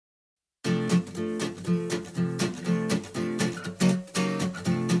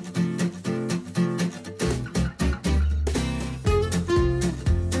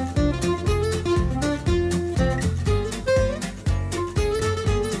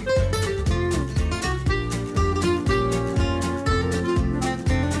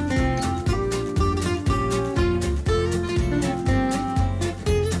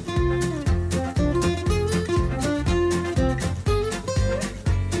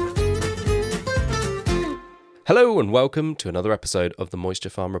Hello and welcome to another episode of the Moisture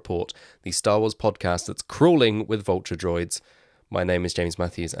Farm Report, the Star Wars podcast that's crawling with vulture droids. My name is James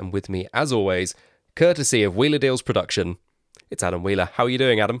Matthews, and with me, as always, courtesy of Wheeler Deals Production, it's Adam Wheeler. How are you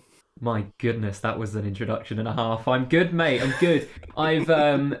doing, Adam? My goodness, that was an introduction and a half. I'm good, mate. I'm good.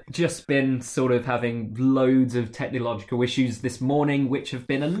 I've just been sort of having loads of technological issues this morning, which have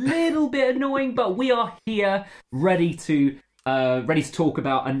been a little bit annoying, but we are here, ready to talk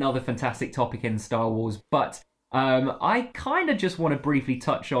about another fantastic topic in Star Wars. But I kind of just want to briefly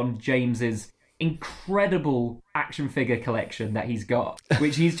touch on James's incredible action figure collection that he's got,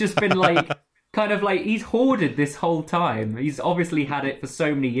 which he's just been he's hoarded this whole time. He's obviously had it for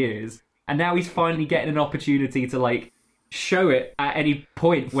so many years, and now he's finally getting an opportunity to show it at any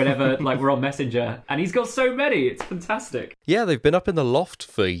point whenever we're on Messenger, and he's got so many. It's fantastic. Yeah, they've been up in the loft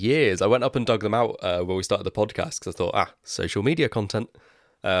for years. I went up and dug them out when we started the podcast because I thought, social media content.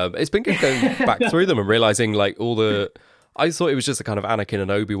 It's been good going back through them and realising I thought it was just a kind of Anakin and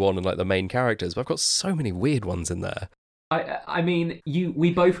Obi-Wan and the main characters, but I've got so many weird ones in there. I mean,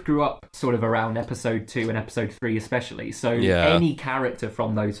 we both grew up sort of around episode 2 and episode 3 especially, so any character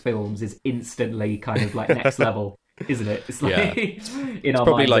from those films is instantly kind of next level, isn't it? It's it's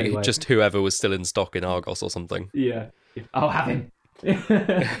probably anyway. Just whoever was still in stock in Argos or something. Yeah. I'll have him.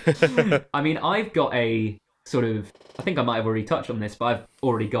 I mean, I've got a sort of, I think I might have already touched on this, but I've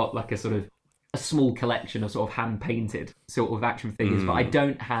already got a small collection of sort of hand-painted sort of action figures, but I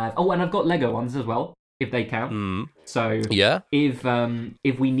don't have... Oh, and I've got Lego ones as well, if they count. So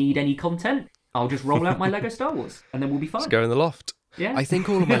if we need any content, I'll just roll out my Lego Star Wars, and then we'll be fine. Just go in the loft. Yeah. I think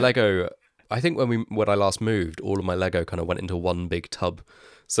all of my Lego... I think when I last moved, all of my Lego kind of went into one big tub.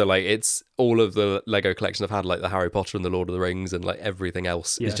 So it's all of the Lego collection I've had, the Harry Potter and the Lord of the Rings, and everything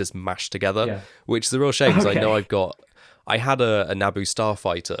else is just mashed together, which is a real shame because I know I had a Naboo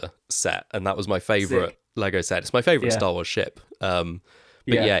Starfighter set, and that was my favourite Lego set. It's my favourite Star Wars ship.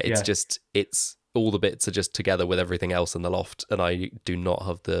 It's all the bits are just together with everything else in the loft, and I do not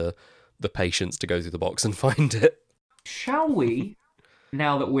have the patience to go through the box and find it. Shall we?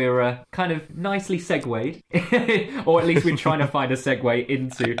 Now that we're kind of nicely segued, or at least we're trying to find a segue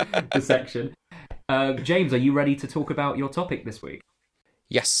into the section. James, are you ready to talk about your topic this week?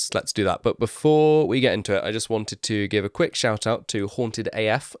 Yes, let's do that. But before we get into it, I just wanted to give a quick shout out to Haunted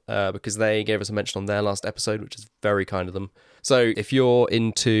AF because they gave us a mention on their last episode, which is very kind of them. So if you're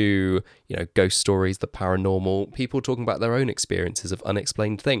into, ghost stories, the paranormal, people talking about their own experiences of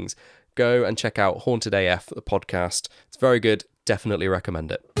unexplained things, go and check out Haunted AF, the podcast. It's very good. Definitely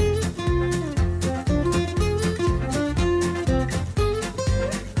recommend it.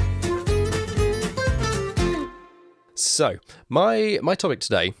 So, my topic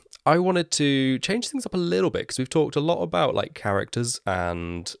today, I wanted to change things up a little bit because we've talked a lot about characters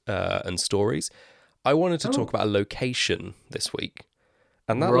and stories. I wanted to talk about a location this week,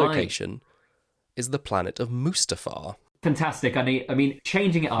 and that location is the planet of Mustafar. Fantastic. I mean,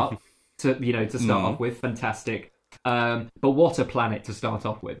 changing it up to start off with, fantastic. But what a planet to start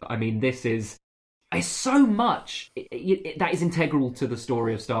off with. I mean, it's so much that is integral to the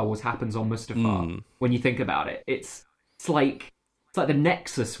story of Star Wars happens on Mustafar. When you think about it, it's like the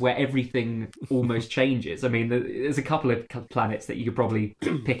nexus where everything almost changes. I mean, there's a couple of planets that you could probably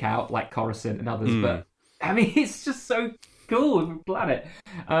pick out, like Coruscant and others, but I mean, it's just so cool of a planet.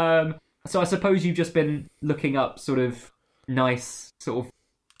 So I suppose you've just been looking up sort of nice sort of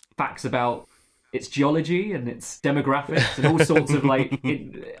facts about its geology and its demographics and all sorts of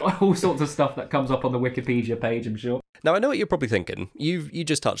all sorts of stuff that comes up on the Wikipedia page, I'm sure. Now, I know what you're probably thinking. You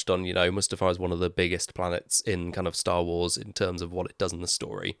just touched on, Mustafar is one of the biggest planets in kind of Star Wars in terms of what it does in the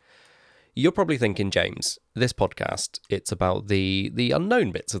story. You're probably thinking, James, this podcast, it's about the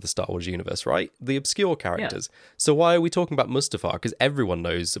unknown bits of the Star Wars universe, right? The obscure characters. Yeah. So why are we talking about Mustafar? Because everyone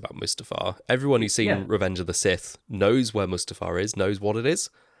knows about Mustafar. Everyone who's seen Revenge of the Sith knows where Mustafar is, knows what it is.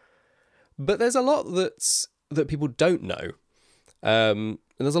 But there's a lot that people don't know. And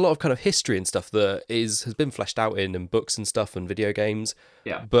there's a lot of kind of history and stuff that has been fleshed out in books and stuff and video games.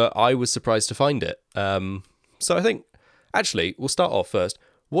 Yeah. But I was surprised to find it. So I think, actually, we'll start off first.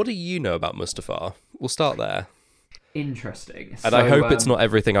 What do you know about Mustafar? We'll start there. Interesting. And I hope it's not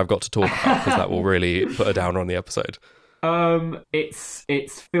everything I've got to talk about, because that will really put a downer on the episode.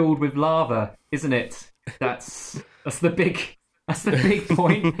 It's filled with lava, isn't it? That's the big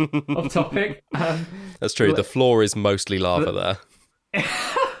point of topic. That's true. The floor is mostly lava there.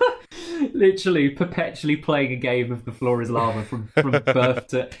 Literally, perpetually playing a game of the floor is lava from birth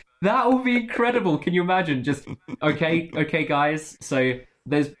to... That will be incredible. Can you imagine? Just, okay, guys. So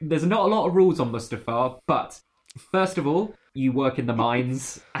there's not a lot of rules on Mustafar, but First of all, you work in the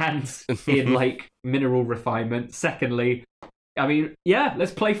mines and in like mineral refinement. Secondly, I mean, yeah,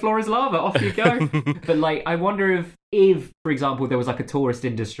 let's play Floor is Lava. Off you go. But like, I wonder if, for example, there was like a tourist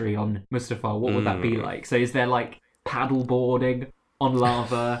industry on Mustafar, what would that be like? So is there like paddle boarding on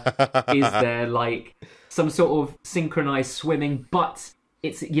lava? Is there like some sort of synchronized swimming? But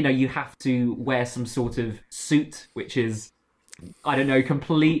it's, you know, you have to wear some sort of suit, which is, I don't know,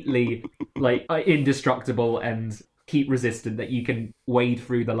 completely like indestructible and heat resistant, that you can wade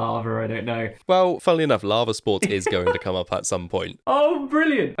through the lava. I don't know. Well, funnily enough, lava sports is going to come up at some point. Oh,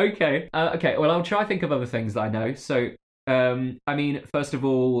 brilliant. Okay. Okay. Well, I'll try to think of other things that I know. So, I mean, first of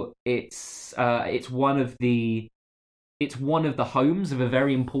all, it's one of the homes of a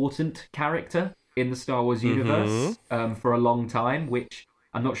very important character in the Star Wars universe for a long time, which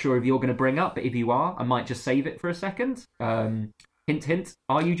I'm not sure if you're going to bring up, but if you are, I might just save it for a second. Hint, hint.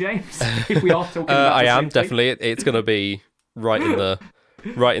 Are you, James? If we are talking about I am definitely. It's going to be right in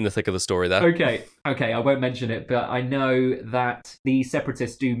the thick of the story there. Okay. I won't mention it, but I know that the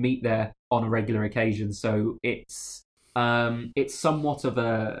Separatists do meet there on a regular occasion. So it's somewhat of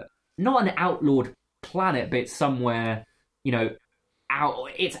a, not an outlawed planet, but it's somewhere, you know,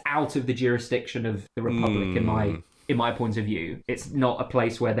 it's out of the jurisdiction of the Republic in my point of view. It's not a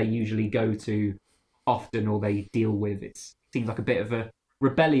place where they usually go to often or they deal with. It seems like a bit of a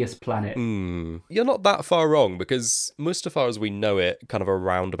rebellious planet. You're not that far wrong, because Mustafar as we know it, kind of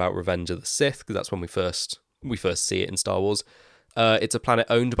around about Revenge of the Sith, because that's when we first see it in Star Wars. It's a planet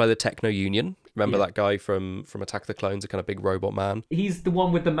owned by the Techno Union. Remember that guy from Attack of the Clones, a kind of big robot man? He's the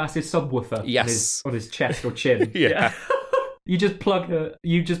one with the massive subwoofer on his chest or chin. Yeah. You just plug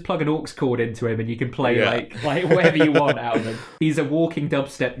an aux cord into him and you can play like whatever you want out of him. He's a walking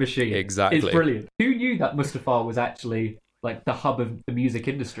dubstep machine. Exactly. It's brilliant. Who knew that Mustafar was actually like the hub of the music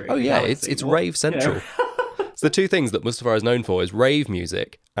industry? Oh yeah, it's rave central. You know? So the two things that Mustafar is known for is rave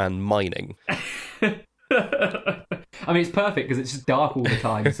music and mining. I mean, it's perfect because it's just dark all the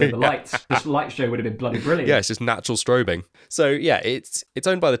time, so the light show would have been bloody brilliant. Yeah, it's just natural strobing. So yeah, it's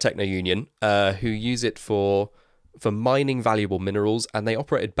owned by the Techno Union, who use it for mining valuable minerals, and they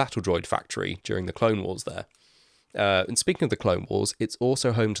operated Battle Droid Factory during the Clone Wars there. And speaking of the Clone Wars, it's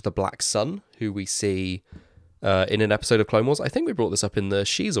also home to the Black Sun, who we see in an episode of Clone Wars. I think we brought this up in the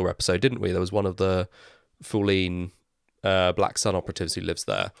Sheezor episode, didn't we? There was one of the Fulleen Black Sun operatives who lives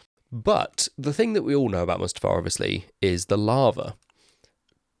there. But the thing that we all know about Mustafar, obviously, is the lava.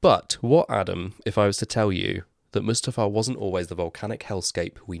 But what, Adam, if I was to tell you that Mustafar wasn't always the volcanic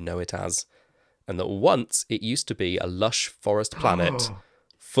hellscape we know it as, and that once it used to be a lush forest planet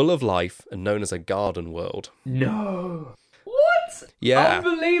full of life and known as a garden world? No. What? Yeah.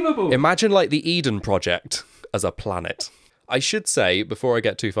 Unbelievable. Imagine like the Eden Project as a planet. I should say, before I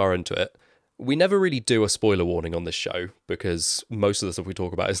get too far into it, we never really do a spoiler warning on this show, because most of the stuff we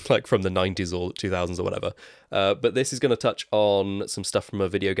talk about is like from the 90s or 2000s or whatever. But this is going to touch on some stuff from a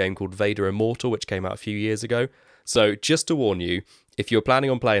video game called Vader Immortal, which came out a few years ago. So just to warn you, if you're planning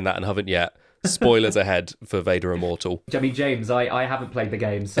on playing that and haven't yet, spoilers ahead for Vader Immortal. I mean, James, I haven't played the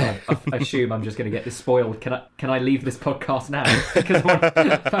game, so I assume I'm just going to get this spoiled. Can I leave this podcast now? Because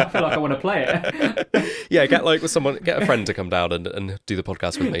I feel like I want to play it. Yeah, get a friend to come down and do the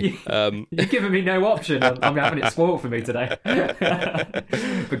podcast with me. You're giving me no option. I'm having it spoiled for me today.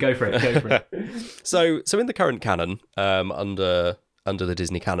 But go for it. So in the current canon, under the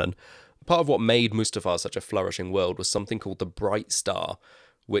Disney canon, part of what made Mustafar such a flourishing world was something called the Bright Star,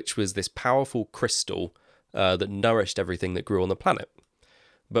 which was this powerful crystal that nourished everything that grew on the planet.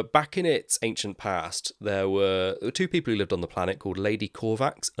 But back in its ancient past, there were two people who lived on the planet called Lady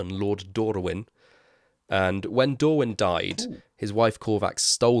Corvax and Lord Dorwin. And when Dorwin died, his wife Corvax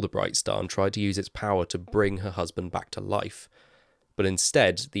stole the Bright Star and tried to use its power to bring her husband back to life. But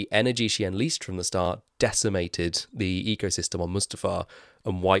instead, the energy she unleashed from the star decimated the ecosystem on Mustafar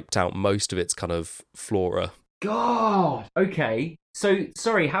and wiped out most of its kind of flora. God! Okay. So,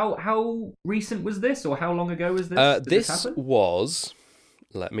 sorry, how recent was this, or how long ago was this? This was,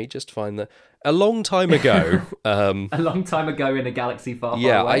 let me just find a long time ago. A long time ago in a galaxy far, far away.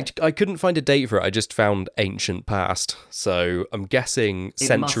 Yeah, I couldn't find a date for it. I just found ancient past. So I'm guessing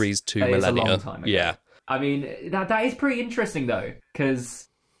centuries to millennia. It's a long time ago. Yeah. I mean, that is pretty interesting, though, because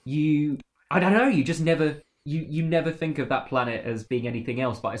I don't know, you just never, you never think of that planet as being anything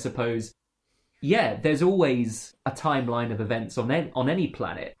else, but I suppose... Yeah, there's always a timeline of events on any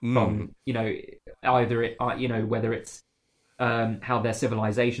planet, from either whether it's how their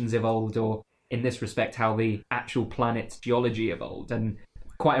civilizations evolved, or in this respect how the actual planet's geology evolved. And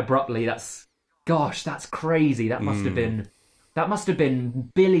quite abruptly, that's crazy. That must have been that must have been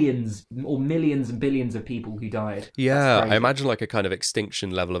billions or millions and billions of people who died. Yeah, I imagine like a kind of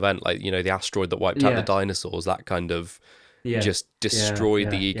extinction level event, like, the asteroid that wiped out the dinosaurs, that kind of just destroyed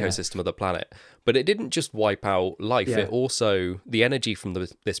the ecosystem of the planet. But it didn't just wipe out life. It also, the energy from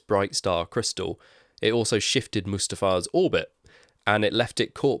this bright star crystal, it also shifted Mustafar's orbit. And it left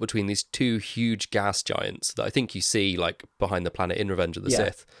it caught between these two huge gas giants that I think you see like behind the planet in Revenge of the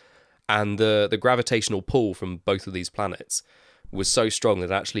Sith. And the gravitational pull from both of these planets was so strong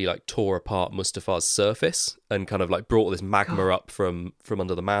that it actually like tore apart Mustafar's surface and kind of like brought this magma up from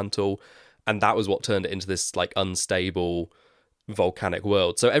under the mantle. And that was what turned it into this like unstable volcanic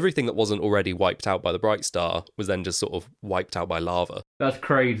world. So everything that wasn't already wiped out by the bright star was then just sort of wiped out by lava. That's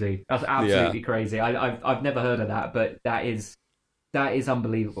crazy. That's absolutely crazy. I've never heard of that, but that is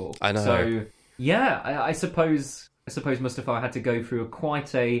unbelievable. I know. So yeah, I suppose Mustafar had to go through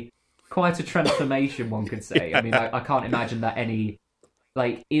quite a transformation, one could say. I mean, I can't imagine that any,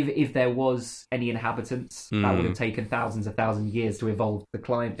 like, if there was any inhabitants, that would have taken thousands of years to evolve the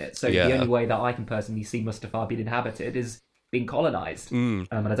climate. So the only way that I can personally see Mustafar being inhabited is being colonized. And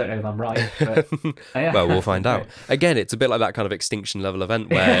I don't know if I'm right, but well, we'll find out. Again, it's a bit like that kind of extinction level event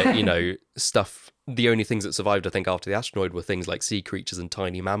where the only things that survived, I think, after the asteroid were things like sea creatures and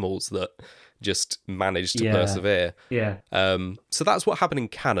tiny mammals that just managed to persevere. So that's what happened in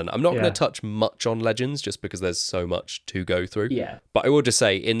canon. I'm not going to touch much on Legends just because there's so much to go through. But I will just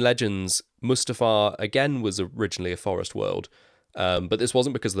say, in Legends, Mustafar again was originally a forest world. But this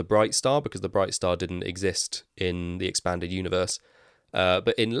wasn't because of the Bright Star, because the Bright Star didn't exist in the expanded universe.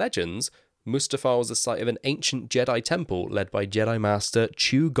 But in Legends, Mustafar was the site of an ancient Jedi temple led by Jedi Master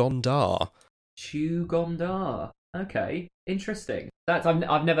Chu Gondar. Chu Gondar. Okay, interesting.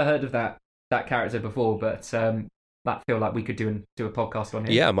 I've never heard of that character before, but I feel like we could do a podcast on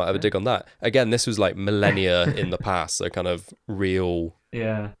him. Yeah, I might have a dig on that. Again, this was like millennia in the past, so kind of real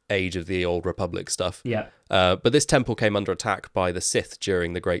age of the old Republic stuff. But this temple came under attack by the Sith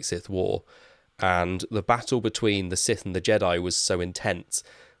during the Great Sith War, and the battle between the Sith and the Jedi was so intense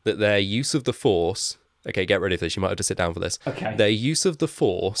that their use of the Force... Okay, get ready for this. You might have to sit down for this. Okay. Their use of the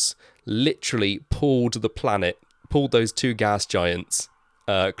Force literally pulled those two gas giants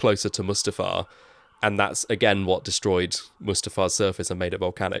closer to Mustafar, and that's again what destroyed Mustafar's surface and made it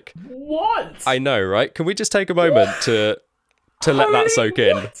volcanic. What? I know, right? Can we just take a moment to let that soak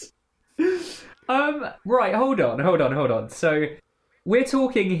in? Right, hold on. So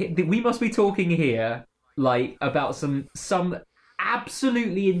we must be talking here like about some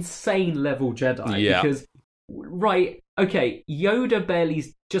absolutely insane level Jedi. Yeah. Because Yoda barely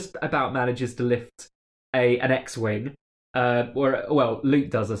just about manages to lift an X-wing. Luke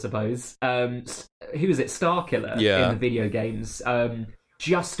does, I suppose. Who is it? Starkiller in the video games.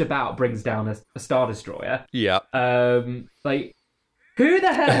 Just about brings down a Star Destroyer. Yeah. Who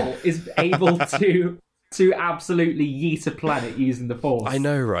the hell is able to absolutely yeet a planet using the Force? I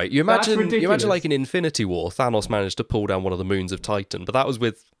know, right? You imagine like in Infinity War, Thanos managed to pull down one of the moons of Titan, but that was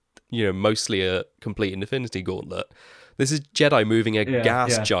with, mostly a complete Infinity Gauntlet. This is Jedi moving a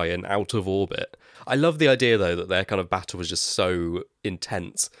gas giant out of orbit. I love the idea, though, that their kind of battle was just so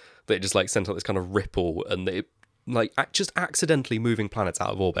intense that it just like sent out this kind of ripple, and it like just accidentally moving planets out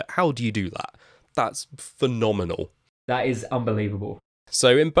of orbit. How do you do that? That's phenomenal. That is unbelievable.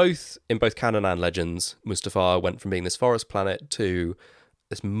 So in both canon and Legends, Mustafar went from being this forest planet to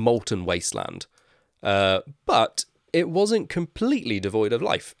this molten wasteland. But it wasn't completely devoid of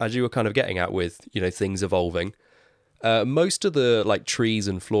life, as you were kind of getting at with, things evolving. Most of the like trees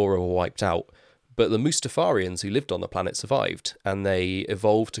and flora were wiped out, but the Mustafarians who lived on the planet survived, and they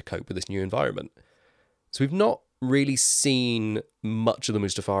evolved to cope with this new environment. So we've not really seen much of the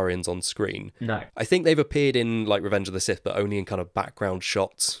Mustafarians on screen. No. I think they've appeared in like Revenge of the Sith, but only in kind of background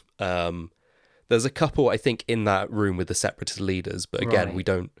shots. There's a couple, I think, in that room with the Separatist leaders, but again,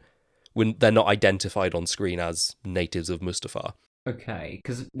 they're not identified on screen as natives of Mustafar. Okay,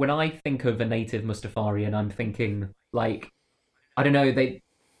 because when I think of a native Mustafarian, I'm thinking like, I don't know,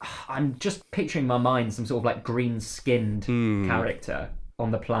 I'm just picturing in my mind some sort of like green-skinned character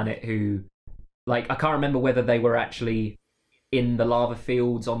on the planet who, like, I can't remember whether they were actually in the lava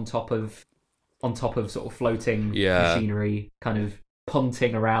fields on top of sort of floating machinery, kind of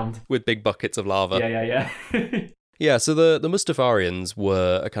punting around with big buckets of lava. Yeah. Yeah, so the Mustafarians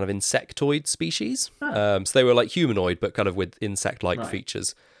were a kind of insectoid species. So they were like humanoid, but kind of with insect-like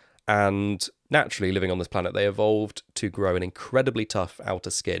features. And naturally, living on this planet, they evolved to grow an incredibly tough outer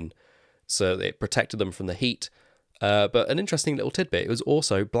skin. So it protected them from the heat. But an interesting little tidbit, it was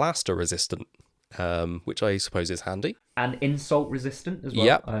also blaster resistant. which I suppose is handy. And insult resistant as well.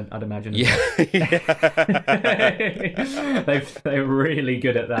 Yep. I'd imagine. Yeah. They're really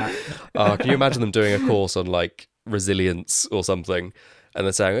good at that. Can you imagine them doing a course on like resilience or something, and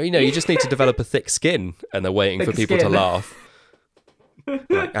they're saying, you just need to develop a thick skin, and they're waiting for people to laugh.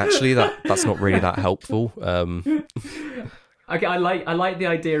 Like, actually, that's not really that helpful. Okay, I like the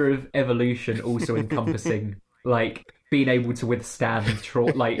idea of evolution also encompassing like being able to withstand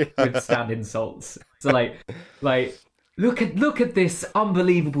insults. So like look at this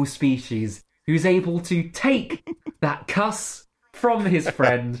unbelievable species who's able to take that cuss from his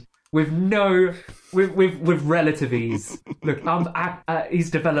friend with relative ease. Look, he's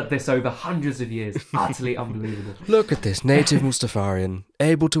developed this over hundreds of years. Utterly unbelievable. Look at this native Mustafarian,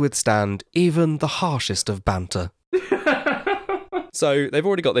 able to withstand even the harshest of banter. So they've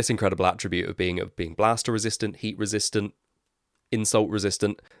already got this incredible attribute of being blaster resistant, heat resistant, insult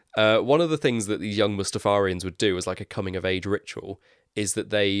resistant. One of the things that these young Mustafarians would do as like a coming of age ritual is that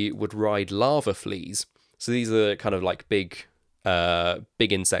they would ride lava fleas. So these are kind of like big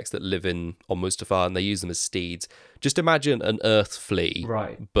insects that live on Mustafar, and they use them as steeds. Just imagine an earth flea,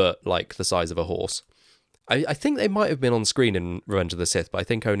 right? But like the size of a horse. I think they might have been on screen in Revenge of the Sith, but I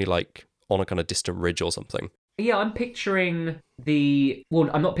think only like on a kind of distant ridge or something. Yeah, I'm picturing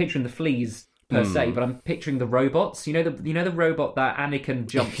I'm not picturing the fleas per se, but I'm picturing the robots. You know the robot that Anakin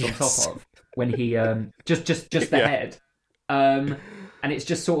jumps on top of when he just the head. And it's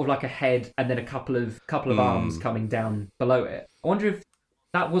just sort of like a head and then a couple of arms coming down below it. I wonder if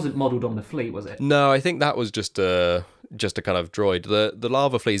that wasn't modelled on the flea, was it? No, I think that was just a kind of droid. The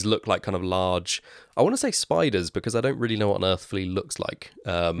lava fleas look like kind of large, I want to say spiders, because I don't really know what an earth flea looks like.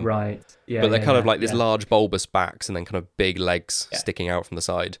 Right. Yeah. But they're kind of like these large bulbous backs and then kind of big legs sticking out from the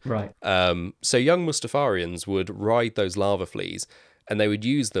side. Right. So young Mustafarians would ride those lava fleas, and they would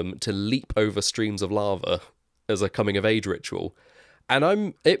use them to leap over streams of lava as a coming of age ritual.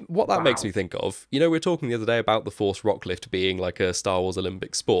 And what that makes me think of, we were talking the other day about the Force rock lift being like a Star Wars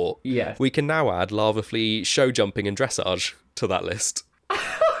Olympic sport. Yes. We can now add lava flea show jumping and dressage to that list.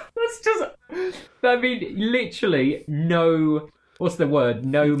 That's just, literally no, what's the word?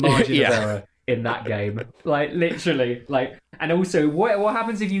 No margin of error in that game. Like, literally, like, and also, what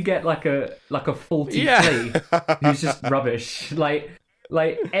happens if you get like a faulty flea who's just rubbish?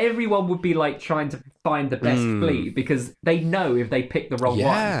 Like everyone would be like trying to find the best flea because they know if they pick the wrong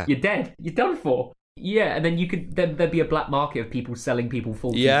one, you're dead. You're done for. Yeah, and then there'd be a black market of people selling people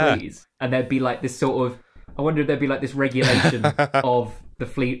faulty fleas, and there'd be like this sort of. I wonder if there'd be like this regulation of the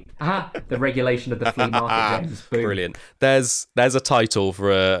flea. The regulation of the flea market. James. Boom. Brilliant. There's a title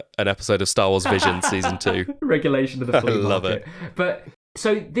for an episode of Star Wars Vision season 2. Regulation of the flea market. Love it. But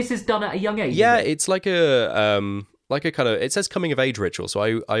so this is done at a young age. Yeah, it's like a kind of, it says coming of age ritual,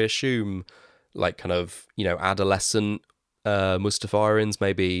 so I assume like kind of, adolescent Mustafarians,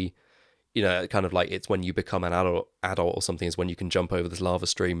 maybe, kind of like it's when you become an adult or something is when you can jump over this lava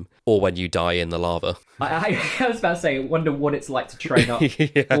stream, or when you die in the lava. I was about to say, I wonder what it's like to train up for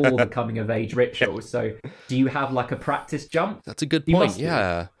the coming of age ritual. So do you have like a practice jump? That's a good point,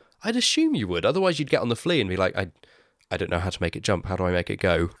 yeah. I'd assume you would, otherwise you'd get on the flea and be like, I don't know how to make it jump, how do I make it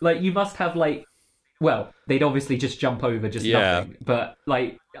go? Like you must have like, well, they'd obviously just jump over nothing. But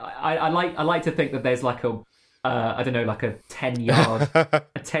like, I like to think that there's like a, I don't know, like a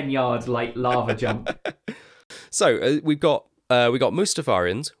 10-yard like lava jump. So we've got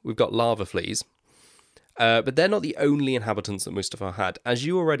Mustafarians, we've got lava fleas, but they're not the only inhabitants that Mustafar had. As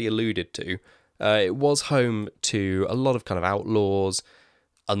you already alluded to, it was home to a lot of kind of outlaws,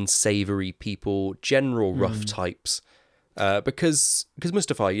 unsavory people, general rough types. Because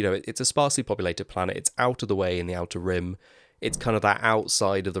Mustafar, it's a sparsely populated planet. It's out of the way in the Outer Rim. It's kind of that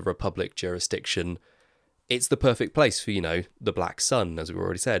outside of the Republic jurisdiction. It's the perfect place for, the Black Sun, as we've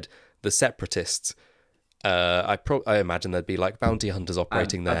already said, the Separatists. I imagine there'd be like bounty hunters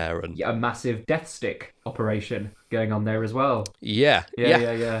operating there, and a massive death stick operation going on there as well. Yeah.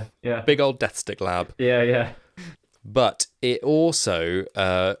 Big old death stick lab. Yeah. But it also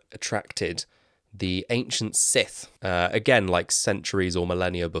attracted the ancient Sith, again, like centuries or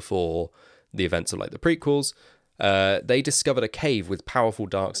millennia before the events of like the prequels. They discovered a cave with powerful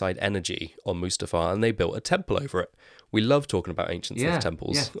dark side energy on Mustafar, and they built a temple over it. We love talking about ancient Sith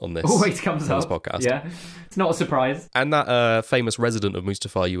temples on this. Always comes up. This podcast. Yeah, it's not a surprise. And that famous resident of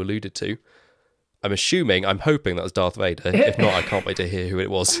Mustafar you alluded to, I'm hoping that was Darth Vader. If not, I can't wait to hear who it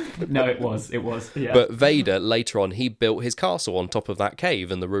was. No, it was. Yeah. But Vader, later on, he built his castle on top of that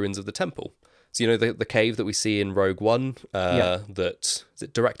cave and the ruins of the temple. So, the cave that we see in Rogue One, is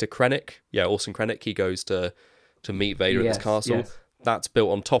it Director Krennic? Yeah, Orson Krennic, he goes to meet Vader at his castle. Yes. that's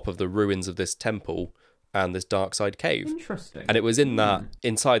built on top of the ruins of this temple and this dark side cave. Interesting. And it was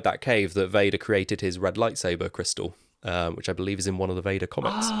inside that cave that Vader created his red lightsaber crystal, which I believe is in one of the Vader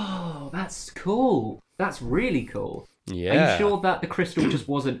comics. Oh, that's cool. That's really cool. Yeah. Are you sure that the crystal just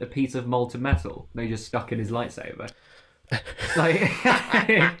wasn't a piece of molten metal? They just stuck in his lightsaber. Like,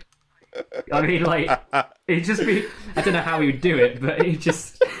 I mean, like, it'd just be... I don't know how he would do it, but he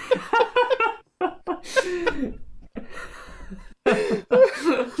just...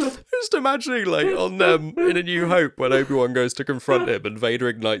 Just imagining, like, on in A New Hope, when Obi-Wan goes to confront him and Vader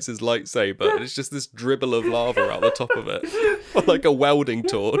ignites his lightsaber, and it's just this dribble of lava out the top of it, or like a welding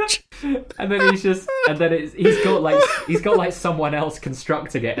torch. And then he's got like someone else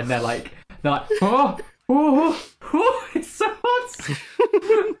constructing it, and they're like, oh, it's so hot.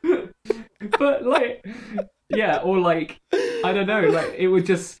 But like, yeah, or like, I don't know, like it would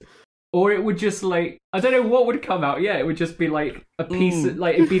just like, I don't know what would come out. Yeah, it would just be like a piece of,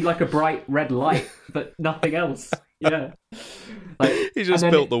 like, it'd be like a bright red light, but nothing else. Yeah. Like, he just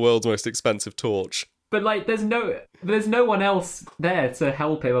built the world's most expensive torch. But like, there's no one else there to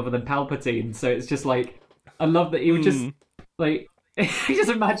help him other than Palpatine. So it's just like, I love that he would just like, just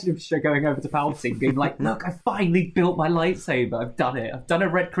imagine him going over to Palpatine, being like, "Look, I finally built my lightsaber. I've done it. I've done a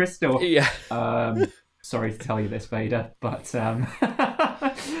red crystal." Yeah. Sorry to tell you this, Vader, but that's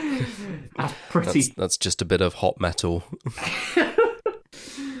pretty. That's just a bit of hot metal.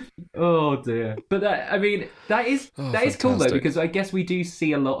 Oh dear. But that is cool though, because I guess we do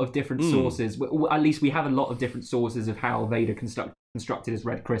see a lot of different sources. At least we have a lot of different sources of how Vader constructed his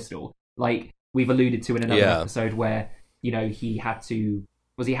red crystal. Like we've alluded to in another episode, where he had to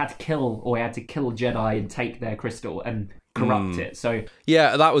kill Jedi and take their crystal and corrupt it. So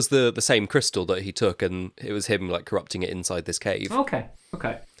yeah, that was the same crystal that he took, and it was him like corrupting it inside this cave. Okay.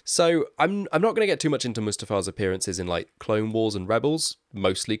 So I'm not going to get too much into Mustafar's appearances in like Clone Wars and Rebels,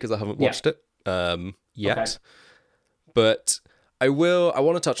 mostly because I haven't watched it yet. Okay. But I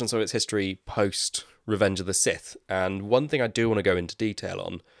want to touch on some of its history post Revenge of the Sith, and one thing I do want to go into detail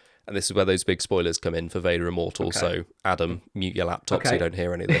on, and this is where those big spoilers come in for Vader Immortal. Okay. So Adam, mute your laptop so you don't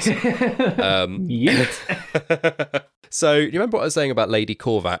hear any of this. So, you remember what I was saying about Lady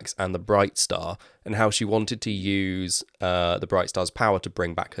Corvax and the Bright Star, and how she wanted to use the Bright Star's power to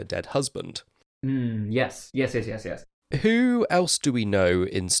bring back her dead husband? Yes. Who else do we know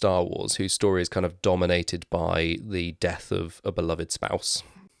in Star Wars whose story is kind of dominated by the death of a beloved spouse?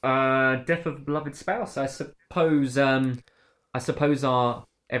 Death of a beloved spouse, I suppose our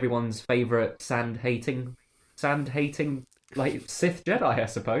everyone's favourite sand-hating like Sith Jedi, I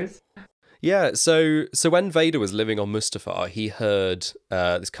suppose. Yeah, so when Vader was living on Mustafar, he heard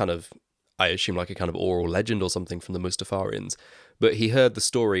this kind of, I assume like a kind of oral legend or something from the Mustafarians, but he heard the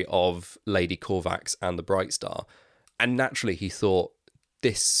story of Lady Corvax and the Bright Star, and naturally he thought,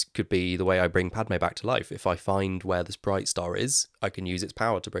 this could be the way I bring Padme back to life. If I find where this Bright Star is, I can use its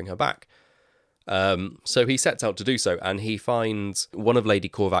power to bring her back. So he sets out to do so, and he finds one of Lady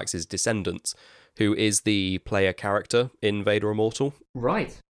Corvax's descendants, who is the player character in Vader Immortal.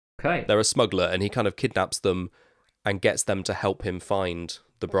 Right. Okay. They're a smuggler, and he kind of kidnaps them and gets them to help him find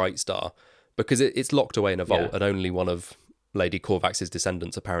the Bright Star, because it's locked away in a vault, and only one of Lady Corvax's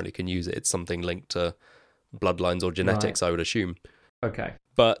descendants apparently can use it. It's something linked to bloodlines or genetics, I would assume. Okay.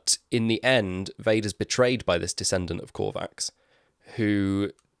 But in the end, Vader's betrayed by this descendant of Corvax,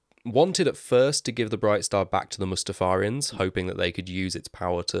 who wanted at first to give the Bright Star back to the Mustafarians, hoping that they could use its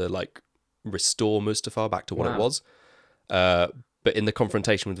power to like restore Mustafar back to what it was. But in the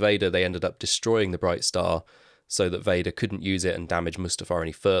confrontation with Vader, they ended up destroying the Bright Star so that Vader couldn't use it and damage Mustafar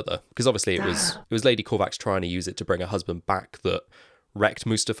any further. Because obviously it was Lady Corvax trying to use it to bring her husband back that wrecked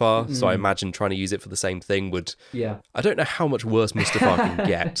Mustafar. So I imagine trying to use it for the same thing would... Yeah. I don't know how much worse Mustafar can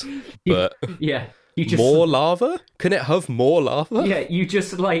get, but... Yeah. More lava? Can it have more lava? Yeah, you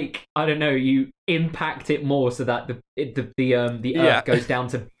just like, I don't know, you impact it more so that the Earth goes down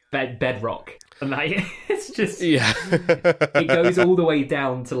to bedrock. And like, it's just it goes all the way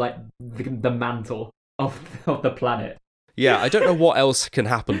down to like the mantle of the planet. Yeah, I don't know what else can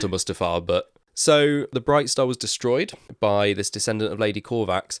happen to Mustafar, but so the Bright Star was destroyed by this descendant of Lady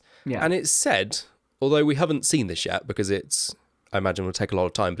Corvax, and it's said, although we haven't seen this yet because I imagine will take a lot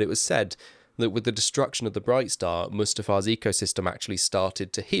of time, but it was said that with the destruction of the Bright Star, Mustafar's ecosystem actually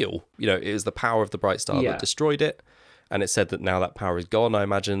started to heal. It was the power of the Bright Star that destroyed it. And it said that now that power is gone, I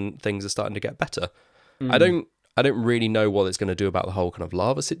imagine things are starting to get better. I don't really know what it's going to do about the whole kind of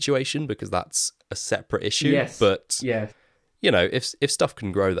lava situation, because that's a separate issue. Yes. But if stuff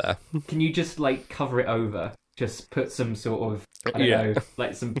can grow there, can you just like cover it over? just put some sort of, I don't know,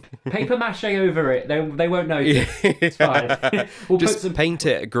 like some paper mache over it. They won't notice. It's fine. We'll just paint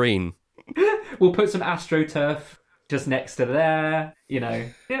it green. We'll put some AstroTurf just next to there.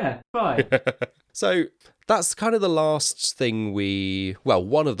 Yeah, fine. So that's kind of the last thing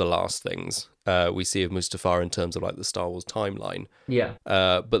one of the last things we see of Mustafar in terms of like the Star Wars timeline. Yeah.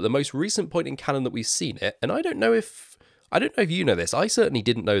 But the most recent point in canon that we've seen it, and I don't know if you know this. I certainly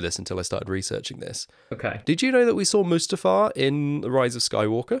didn't know this until I started researching this. Okay. Did you know that we saw Mustafar in The Rise of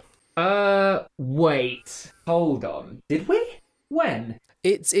Skywalker? Wait. Hold on. Did we? When?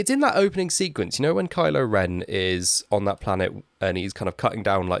 It's in that opening sequence, when Kylo Ren is on that planet and he's kind of cutting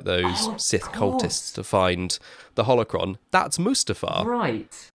down like those Sith cultists to find the holocron. That's Mustafar.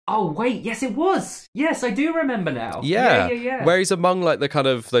 Right. Oh, wait. Yes, it was. Yes, I do remember now. Yeah. Where he's among like the kind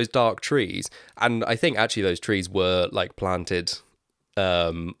of those dark trees. And I think actually those trees were like planted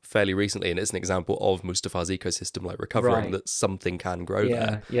fairly recently, and it's an example of Mustafar's ecosystem like recovering, that something can grow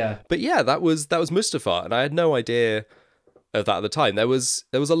there. Yeah. But yeah, that was Mustafar, and I had no idea of that at the time. There was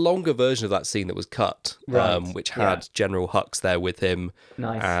a longer version of that scene that was cut, which had General Hux there with him.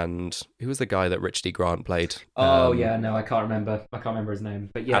 Nice. And who was the guy that Richard E. Grant played? Oh no, I can't remember his name.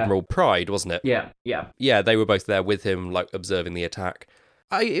 But yeah, Admiral Pride, wasn't it? Yeah. They were both there with him, like observing the attack.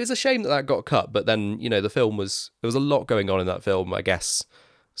 It was a shame that got cut, but then the film there was a lot going on in that film. I guess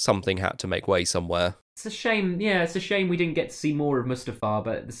something had to make way somewhere. It's a shame. Yeah, it's a shame we didn't get to see more of Mustafar,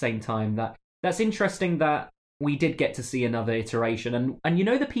 but at the same time, that's interesting that we did get to see another iteration, and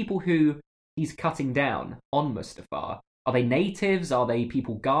the people who he's cutting down on Mustafar, are they natives? Are they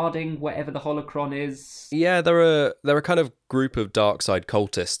people guarding whatever the holocron is? Yeah, they're a kind of group of dark side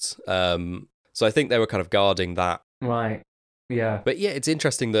cultists. So I think they were kind of guarding that. Right. Yeah. But yeah, it's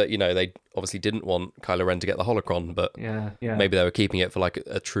interesting that they obviously didn't want Kylo Ren to get the holocron, but yeah. Maybe they were keeping it for like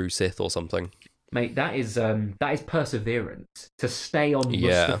a true Sith or something. Mate, that is perseverance to stay on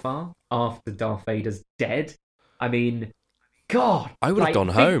Mustafar after Darth Vader's dead. I mean, God, I would have gone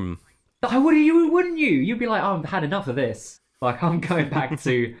home. Wouldn't you? You'd be like, I've had enough of this. Like, I'm going back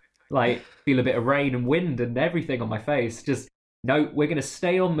to like feel a bit of rain and wind and everything on my face. Just no, we're gonna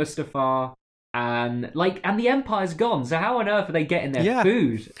stay on Mustafar, and the Empire's gone. So how on earth are they getting their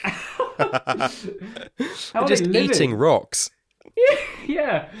food? They're just eating rocks.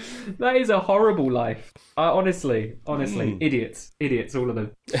 Yeah, that is a horrible life. Honestly, idiots, all of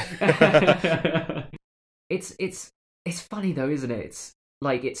them. It's funny though, isn't it?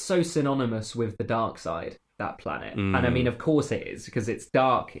 It's so synonymous with the dark side, that planet. And I mean, of course it is, because it's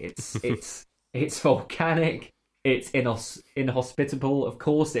dark, it's volcanic, it's inhospitable. Of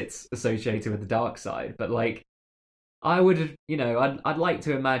course it's associated with the dark side. But I would, I'd like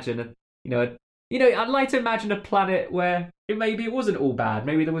to imagine I'd like to imagine a planet where maybe it wasn't all bad.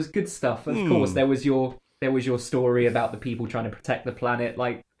 Maybe there was good stuff. Of course, there was your story about the people trying to protect the planet.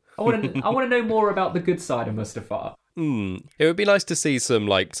 I want to know more about the good side of Mustafar. It would be nice to see some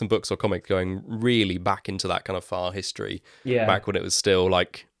books or comics going really back into that kind of far history. Yeah. Back when it was still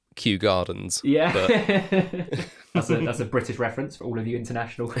Kew Gardens. Yeah. But... that's a British reference for all of you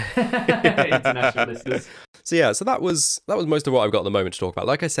international listeners. So that was most of what I've got at the moment to talk about.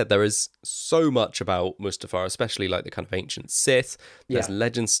 Like I said, there is so much about Mustafar, especially the kind of ancient Sith. There's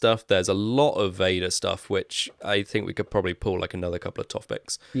legend stuff. There's a lot of Vader stuff, which I think we could probably pull another couple of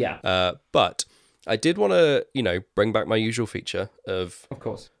topics. Yeah. But I did want to, bring back my usual feature of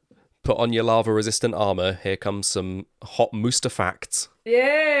course, put on your lava-resistant armor. Here comes some hot Mustafacts.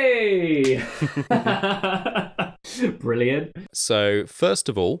 Yay! Brilliant. So, first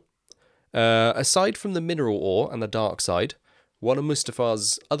of all, aside from the mineral ore and the dark side, one of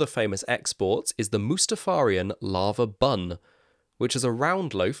Mustafar's other famous exports is the Mustafarian lava bun, which is a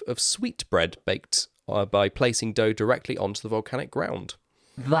round loaf of sweet bread baked by placing dough directly onto the volcanic ground.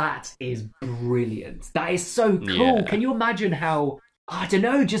 That is brilliant. That is so cool. Yeah. Can you imagine how... I don't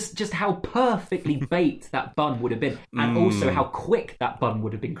know, just how perfectly baked that bun would have been, and also how quick that bun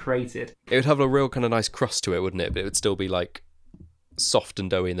would have been created. It would have a real kind of nice crust to it, wouldn't it? But it would still be soft and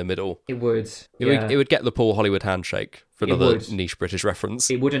doughy in the middle. It would. It would get the Paul Hollywood handshake for another niche British reference.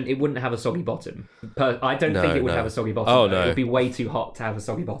 It wouldn't have a soggy bottom. I don't think it would have a soggy bottom. Oh no, it would be way too hot to have a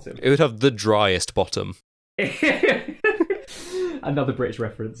soggy bottom. It would have the driest bottom. Another British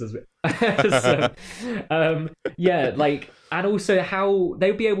reference as well. And also how they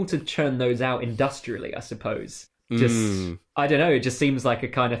would be able to churn those out industrially, I suppose. I don't know, it just seems like a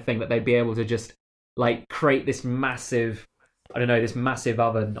kind of thing that they'd be able to just create this massive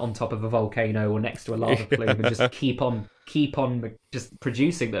oven on top of a volcano or next to a lava plume and just keep on just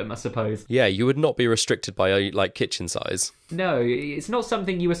producing them, I suppose. Yeah, you would not be restricted by kitchen size. No, it's not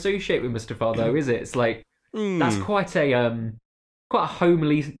something you associate with Mustafar though, is it? It's That's quite a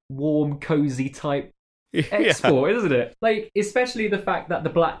homely, warm, cozy type Yeah. export, isn't it? Like, especially the fact that the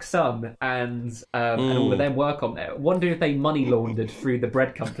Black Sun and all of them work on there. Wonder if they money laundered through the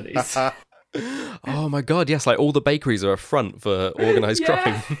bread companies. Oh my god, yes, like all the bakeries are a front for organised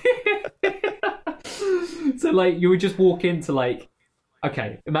crime. So, like, you would just walk into, like,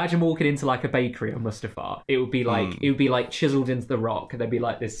 okay, imagine walking into, like, a bakery on Mustafar. It would be like chiseled into the rock, and there'd be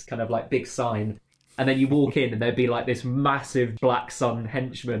like this kind of like big sign. And then you walk in, and there'd be like this massive Black Sun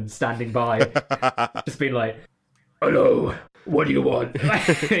henchman standing by, just being like, "Hello, what do you want?"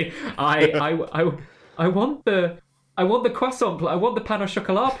 I want the croissant. I want the pain au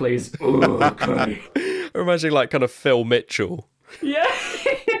chocolat, please. Oh, okay. Or imagine like kind of Phil Mitchell. Yeah.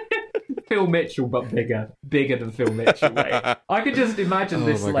 Phil Mitchell, but bigger than Phil Mitchell. Mate. I could just imagine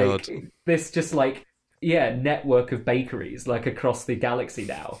this network of bakeries like across the galaxy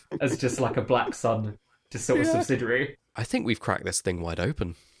now as just like a Black Sun, just sort of subsidiary. I think we've cracked this thing wide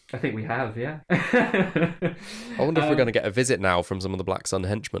open. I think we have, yeah. I wonder if we're going to get a visit now from some of the Black Sun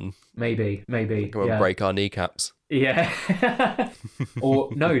henchmen. Maybe. Go and break our kneecaps. Yeah. Or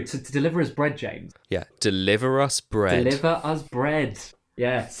no, to deliver us bread, James. Yeah, deliver us bread. Deliver us bread.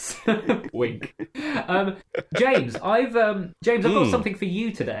 Yes. Wink. James, I've got something for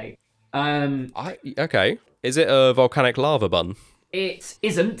you today. Okay. Is it a volcanic lava bun? It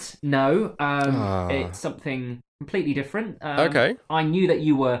isn't. No. It's something completely different. Okay. I knew that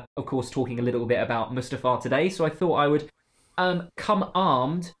you were, of course, talking a little bit about Mustafar today, so I thought I would come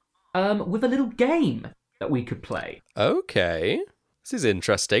armed with a little game that we could play. Okay. This is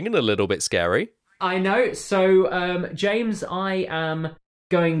interesting and a little bit scary. I know. So, James, I am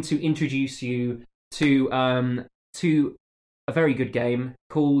going to introduce you to a very good game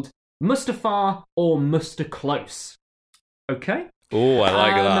called Mustafar or Mustaclose. Okay? Oh, I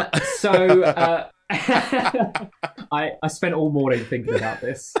like that. So, I spent all morning thinking about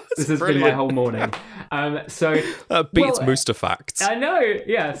this. This has been my whole morning. That beats Mustafacts. I know,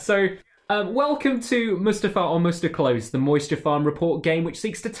 yeah. So, welcome to Mustafar or Mustaclose, the Moisture Farm Report game, which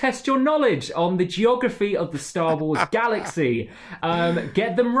seeks to test your knowledge on the geography of the Star Wars galaxy.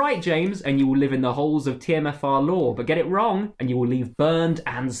 Get them right, James, and you will live in the halls of TMFR lore. But get it wrong, and you will leave burned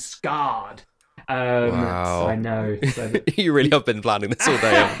and scarred. Wow. So I know. So... You really have been planning this all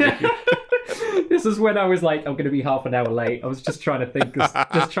day, haven't you? This is when I was like, I'm going to be half an hour late. I was just trying to think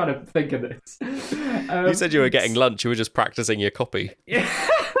of this. You said you were getting lunch. You were just practicing your copy. Yeah,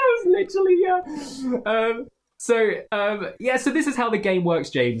 I was literally, yeah. So this is how the game works,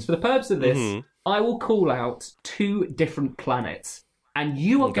 James. For the purpose of this, I will call out 2 different planets. And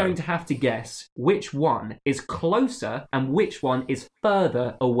you are going to have to guess which one is closer and which one is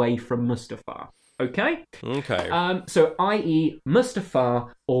further away from Mustafar. Okay? Okay. So, i.e.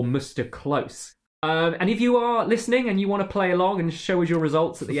 Mustafar or Mustaclose. And if you are listening and you want to play along and show us your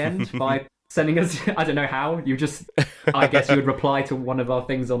results at the end by sending us, I don't know how, I guess you would reply to one of our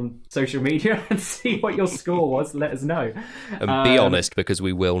things on social media and see what your score was. Let us know. And be honest, because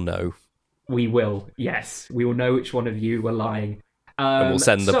we will know. We will, yes. We will know which one of you were lying. And we'll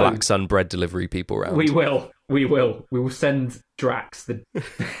send the Black Sun bread delivery people around. We will. We will send Drax, the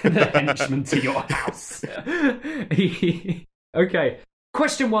henchman, to your house. Okay.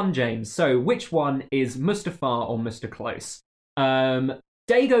 Question 1, James. So, which one is Mustafar or Mustaclose?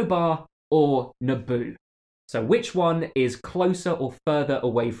 Dagobah or Naboo? So, which one is closer or further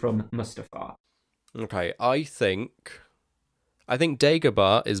away from Mustafar? Okay, I think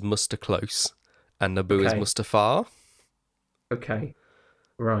Dagobah is Mustaclose and Naboo is Mustafar. Okay,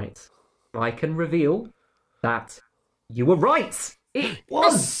 right. I can reveal that you were right. It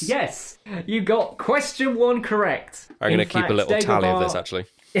was! Yes! You got question 1 correct. I'm going to keep a little tally of this, actually.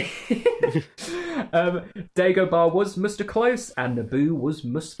 Dagobah was Mustaclose and Naboo was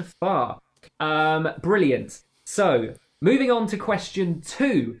Mustafar. Brilliant. So, moving on to question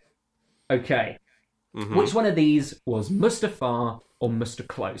 2. Okay. Which one of these was Mustafar or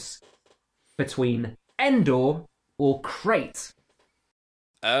Mustaclose? Between Endor or Crate?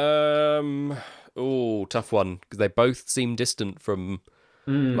 Oh, tough one, because they both seem distant from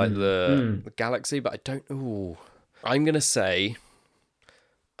the galaxy, but I don't. Oh, I'm gonna say.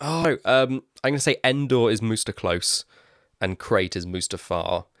 I'm gonna say Endor is Mustaclose, and Crate is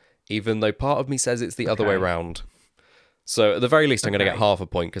Mustafar, even though part of me says it's the other way around. So at the very least, I'm gonna get half a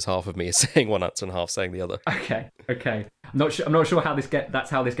point because half of me is saying one answer and half saying the other. Okay. I'm not sure how that's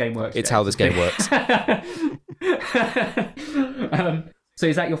how this game works. It's how this game works. So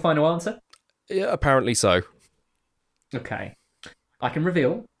is that your final answer? Yeah, apparently so. Okay. I can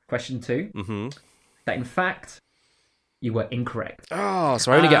reveal, question 2, that in fact, you were incorrect. Oh,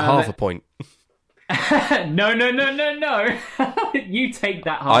 so I only get half a point. No, no, no, no, no. You take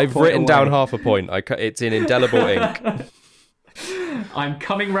that half I've point written away. down half a point. It's in indelible ink. I'm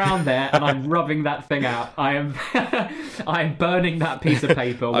coming round there and I'm rubbing that thing out. I am burning that piece of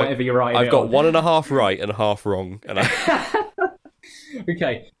paper, whatever you're writing. I've got 1.5 right and half wrong. And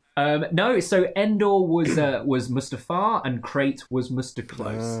Okay. No, so Endor was Mustafar and Crate was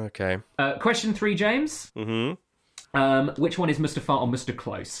Mustaclose. Okay. Question 3, James. Mm-hmm. Which one is Mustafar or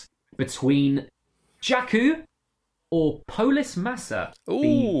Mustaclose? Between Jakku or Polis Massa,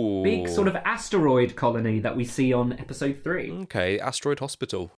 the big sort of asteroid colony that we see on episode 3. Okay, Asteroid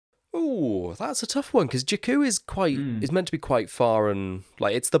Hospital. Ooh, that's a tough one, because Jakku is meant to be quite far, and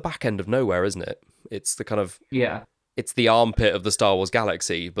like it's the back end of nowhere, isn't it? It's the kind of it's the armpit of the Star Wars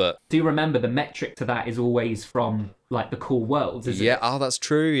galaxy, but do remember the metric to that is always from like the core worlds, isn't it? Yeah, that's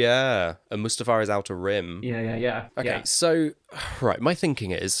true, yeah. And Mustafar is Outer Rim. Yeah. Okay, so right, my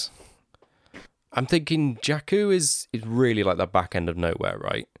thinking is I'm thinking Jakku is really like the back end of nowhere,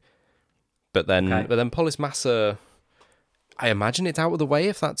 right? But then Polis Massa, I imagine it's out of the way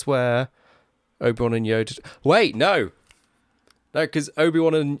if that's where Obi-Wan and Yoda... Wait, no! No, because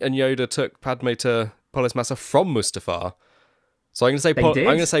Obi-Wan and Yoda took Padme to Polis Massa from Mustafar. So I'm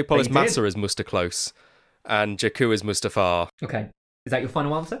going to say Polis Massa is Mustaclose and Jakku is Mustafar. Okay. Is that your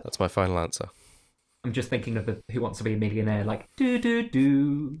final answer? That's my final answer. I'm just thinking of the Who Wants to Be a Millionaire, like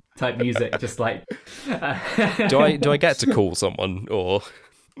do type music, just like. Do I get to call someone or?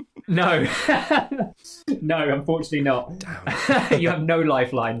 No, no, unfortunately not. Damn. You have no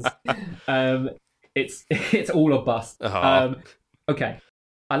lifelines. It's all a bust. Uh-huh. Okay,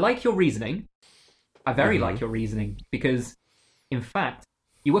 I like your reasoning. I very like your reasoning because, in fact,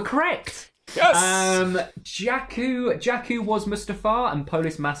 you were correct. Yes. Jakku was Mustafar and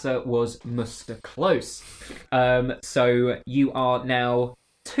Polis Massa was Mustaclose. So you are now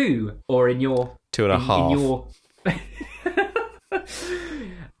 2, or in your 2.5. In your...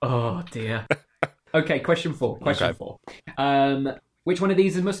 Oh dear. Okay, question 4. Question 4. Which one of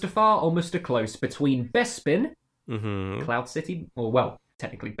these is Mustafar or Mustaclose? Between Bespin, Cloud City, or well,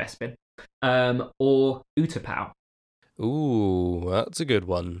 technically Bespin, or Utapau? Ooh, that's a good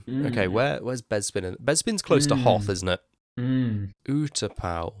one. Okay, where's Bespin? Bespin's close to Hoth, isn't it?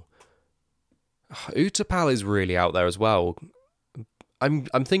 Utapau. Utapau is really out there as well. I'm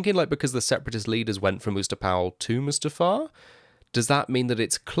thinking like because the Separatist leaders went from Utapau to Mustafar, does that mean that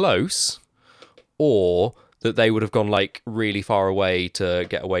it's close, or that they would have gone like really far away to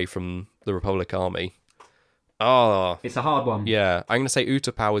get away from the Republic army? Oh, it's a hard one. Yeah, I'm going to say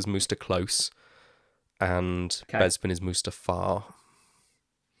Utapau is Mustaclose. And Bespin is Mustafar.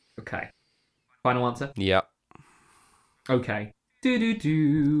 Okay. Final answer? Yep. Okay.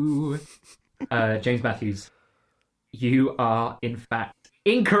 James Matthews, you are in fact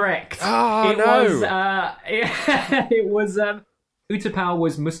incorrect. Oh, no. It was Utapau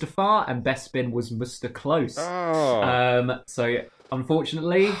was Mustafar and Bespin was Mustaclose. Oh. So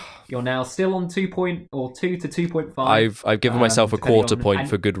unfortunately, you're now still on 2 to 2.5. I've given myself a quarter point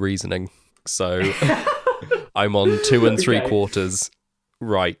for good reasoning. So I'm on 2 3/4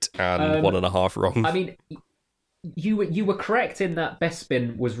 right and 1.5 wrong. I mean, you were correct in that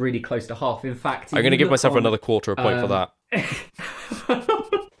Bespin was really close to half. In fact, I'm going to give myself another quarter point for that.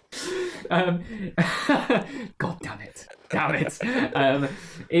 God damn it!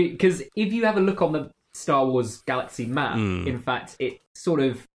 Because if you have a look on the Star Wars galaxy map, in fact, it sort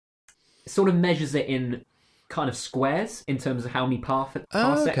of measures it in kind of squares in terms of how many parsecs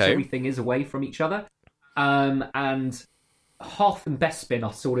everything is away from each other. And Hoth and Bespin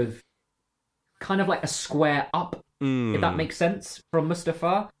are sort of kind of like a square up, if that makes sense, from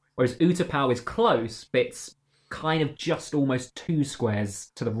Mustafar. Whereas Utapau is close, but it's kind of just almost 2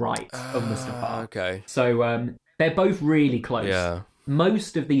 squares to the right of Mustafar. Okay. So they're both really close. Yeah.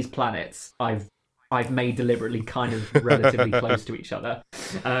 Most of these planets I've made deliberately kind of relatively close to each other.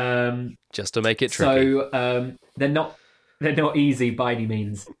 Just to make it tricky. So they're not easy by any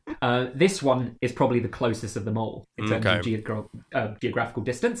means. This one is probably the closest of them all in terms of geographical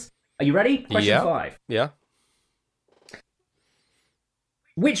distance. Are you ready? Question 5. Yeah.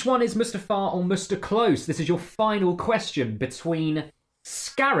 Which one is Mustafar or Mustaclose? This is your final question between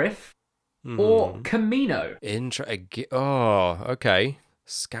Scarif or Camino. Okay.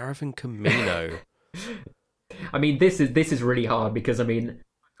 Scarif and Camino. I mean, this is really hard because I mean,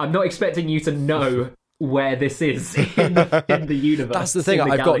 I'm not expecting you to know where this is in the universe. That's the thing.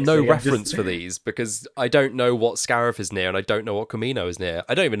 I've got no reference for these because I don't know what Scarif is near and I don't know what Camino is near.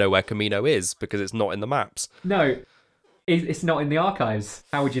 I don't even know where Camino is because it's not in the maps. No, it's not in the archives.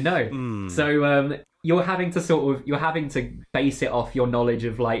 How would you know? So you're having to base it off your knowledge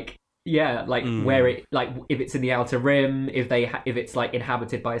of like Yeah, like where it, like if it's in the Outer Rim, if it's like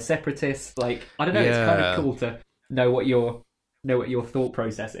inhabited by a separatist, like I don't know, it's kind of cool to know what your thought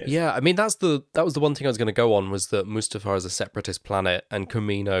process is. Yeah, I mean that was the one thing I was going to go on, was that Mustafar is a separatist planet and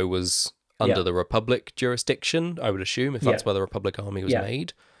Camino was under the Republic jurisdiction, I would assume, if that's where the Republic army was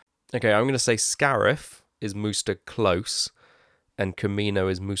made. Okay, I'm going to say Scarif is Musta Close and Camino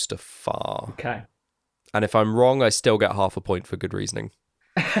is Mustafar. Okay. And if I'm wrong, I still get half a point for good reasoning.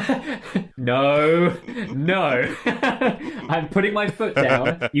 No. I'm putting my foot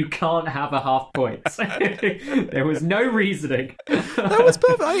down. You can't have a half point. There was no reasoning. That was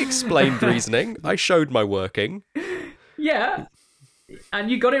perfect. I explained reasoning. I showed my working. Yeah.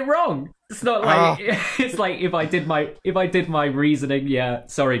 And you got it wrong. It's not like it's like if I did my reasoning,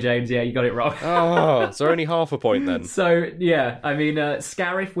 sorry James, you got it wrong. So only half a point then. So yeah, I mean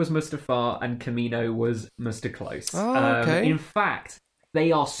Scarif was Mustafar and Camino was Musta Close. Okay. In fact,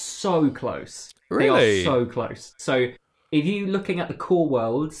 they are so close. Really? They are so close. So if you're looking at the core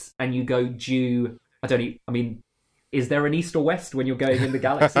worlds and you go due, is there an east or west when you're going in the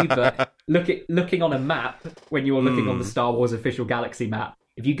galaxy? But looking on a map, when you're looking on the Star Wars official galaxy map,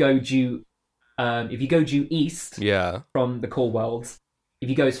 if you go due east from the core worlds, if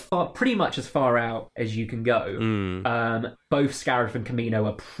you go pretty much as far out as you can go, both Scarif and Camino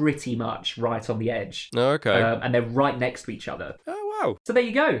are pretty much right on the edge. Okay. And they're right next to each other. Oh, wow. So there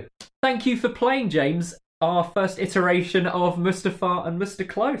you go. Thank you for playing, James. Our first iteration of Mustafar and Musta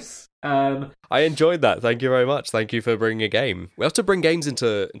Close. I enjoyed that. Thank you very much. Thank you for bringing a game. We have to bring games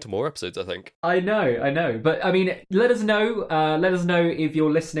into more episodes, I think. I know. But I mean, let us know. Let us know if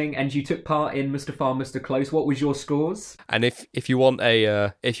you're listening and you took part in Mustafar, Musta Close. What was your scores? And if you want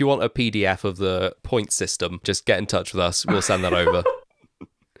a PDF of the point system, just get in touch with us. We'll send that over.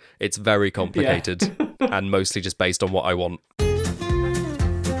 It's very complicated and mostly just based on what I want.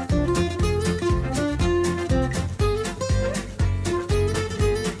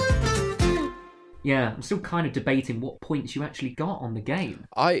 Yeah, I'm still kind of debating what points you actually got on the game.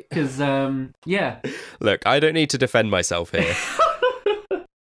 Because yeah. Look, I don't need to defend myself here.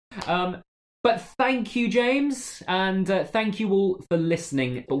 But thank you, James, and thank you all for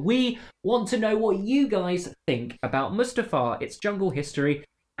listening. But we want to know what you guys think about Mustafar, its jungle history,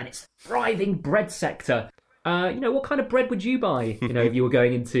 and its thriving bread sector. What kind of bread would you buy? If you were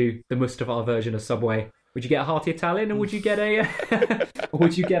going into the Mustafar version of Subway. Would you get a hearty Italian, or would you get a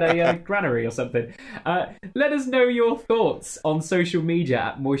granary or something? Let us know your thoughts on social media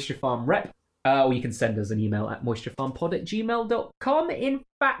at Moisture Farm Rep, or you can send us an email at moisturefarmpod@gmail.com. In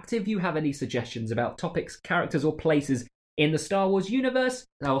fact, if you have any suggestions about topics, characters, or places in the Star Wars universe,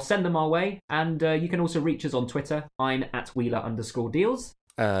 I'll send them our way. And you can also reach us on Twitter. I'm at Wheeler_deals.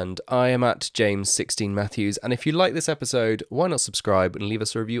 And I am at James16Matthews. And if you like this episode, why not subscribe and leave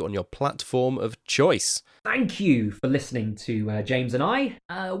us a review on your platform of choice? Thank you for listening to James and I.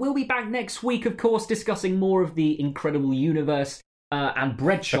 We'll be back next week, of course, discussing more of the incredible universe and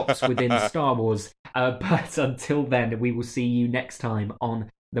bread shops within Star Wars. But until then, we will see you next time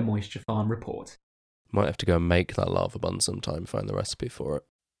on the Moisture Farm Report. Might have to go and make that lava bun sometime, find the recipe for it.